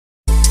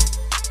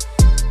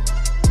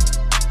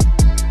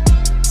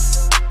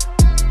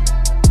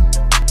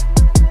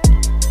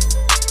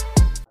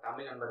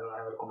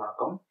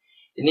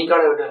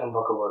இன்னைக்கான வீடியோ நம்ம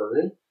பார்க்க போகிறது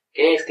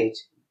KSH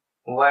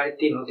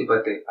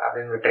 3110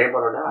 அப்படிங்கிற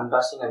ட்ரைபாடோட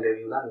அன்பாக்சிங் அண்ட்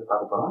ரிவ்யூ தான்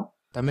பார்க்க போகிறோம்.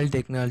 தமிழ்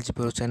டெக்னாலஜி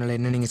ப்ரோ சேனலை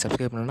இன்னும் நீங்கள்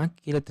சப்ஸ்கிரைப் பண்ணணும்னா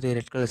கீழே தெரிய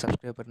ரெட் கலர்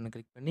சப்ஸ்கிரைப் பட்டனை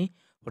கிளிக் பண்ணி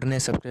உடனே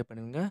சப்ஸ்கிரைப்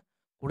பண்ணுங்க.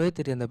 கூடவே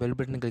தெரிய அந்த பெல்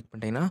பட்டனை கிளிக்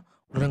பண்ணிட்டீங்கன்னா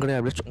உடனே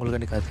அப்டேட்ஸ்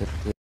உங்களுக்கு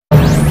காத்திருக்கு.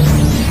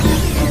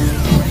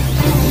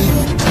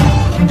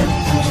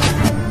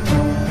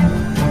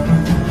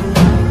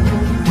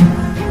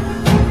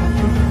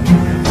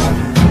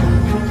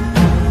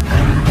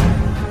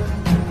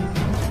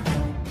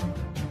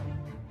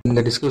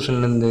 இந்த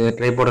டிஸ்கிரிப்ஷனில் இந்த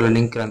ட்ரைபாடோட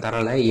லிங்க் நான்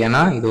தரலை, ஏன்னா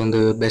இது வந்து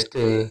பெஸ்ட்டு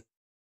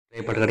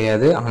ட்ரைபாட்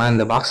கிடையாது. ஆனால்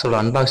இந்த பாக்ஸோட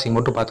அன்பாக்சிங்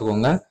மட்டும்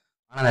பார்த்துக்கோங்க.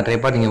 ஆனால் அந்த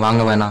ட்ரைபாட் நீங்கள்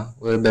வாங்க வேணாம்,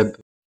 ஒரு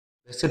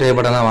பெஸ்ட்டு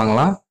ட்ரைபாடாக தான்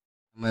வாங்கலாம்.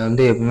 நம்ம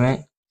வந்து எப்பவுமே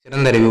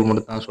சிறந்த ரிவ்யூ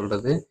மட்டும் தான்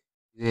சொல்கிறது.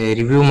 இது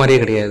ரிவ்யூ மாதிரியே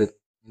கிடையாது,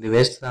 இது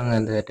வேஸ்ட் தாங்க.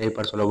 இந்த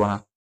ட்ரைபாட் சொல்ல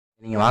போனால்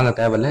நீங்கள் வாங்க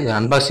தேவையில்லை. இது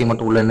அன்பாக்சிங்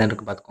மட்டும் உள்ள என்ன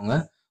இருக்குது பார்த்துக்கோங்க.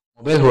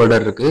 மொபைல்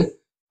ஹோல்டர் இருக்குது,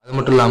 அது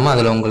மட்டும் இல்லாமல்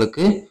அதில்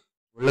உங்களுக்கு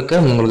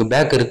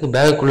பேக் இருக்குது,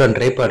 பேக்குள்ளே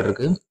ட்ரைபாட்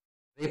இருக்குது.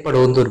 ட்ரைபாட்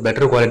வந்து ஒரு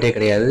பெட்டர் குவாலிட்டியே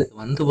கிடையாது.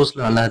 வந்து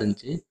புதுசில் நல்லா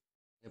இருந்துச்சு.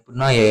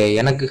 எப்படின்னா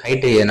எனக்கு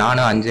ஹைட்டு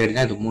நானும் 5 அடி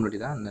தான், இது 3 அடி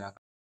தான்.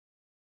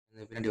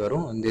 இந்த பின்னாடி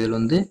வரும். இந்த இதில்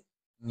வந்து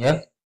நீங்கள்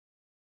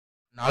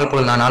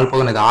நான் 4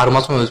 போக இது 6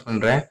 மாதமாக யூஸ்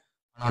பண்ணுறேன்.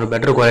 ஆனால் ஒரு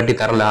பெட்டர் குவாலிட்டி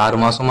தரல.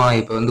 6 மாதமாக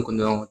இப்போ வந்து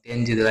கொஞ்சம்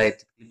தேஞ்சு இதெல்லாம்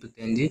கிளிப்பு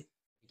தேஞ்சு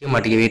நிற்க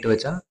மாட்டேங்க வெயிட்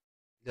வச்சா.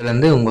 இதில்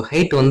வந்து உங்கள்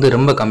ஹைட் வந்து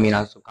ரொம்ப கம்மி.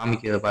 நான்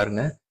காமிக்கிறத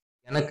பாருங்கள்.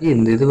 எனக்கு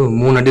இந்த இது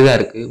 3 அடி தான்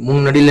இருக்குது.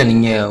 3 அடியில்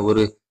நீங்கள்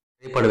ஒரு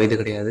ட்ரைபாட் வைத்து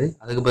கிடையாது.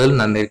 அதுக்கு பதில்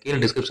நான் இந்த கீழே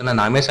டிஸ்கிரிப்ஷனில்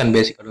அந்த அமேசான்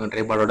பேசிக்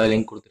ட்ரைபாடோட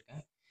லிங்க்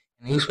கொடுத்துருக்கேன்.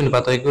 யூஸ் பண்ணி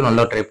பார்த்த வரைக்கும்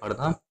நல்ல ட்ரைபாட்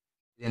தான்.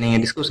 இதை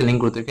நீங்கள் டிஸ்கிரிப்ஷன்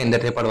லிங்க் கொடுத்துருக்கேன். இந்த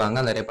ட்ரைபாட் வாங்க,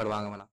 அந்த ட்ரைபாட் வாங்க வேணாம்.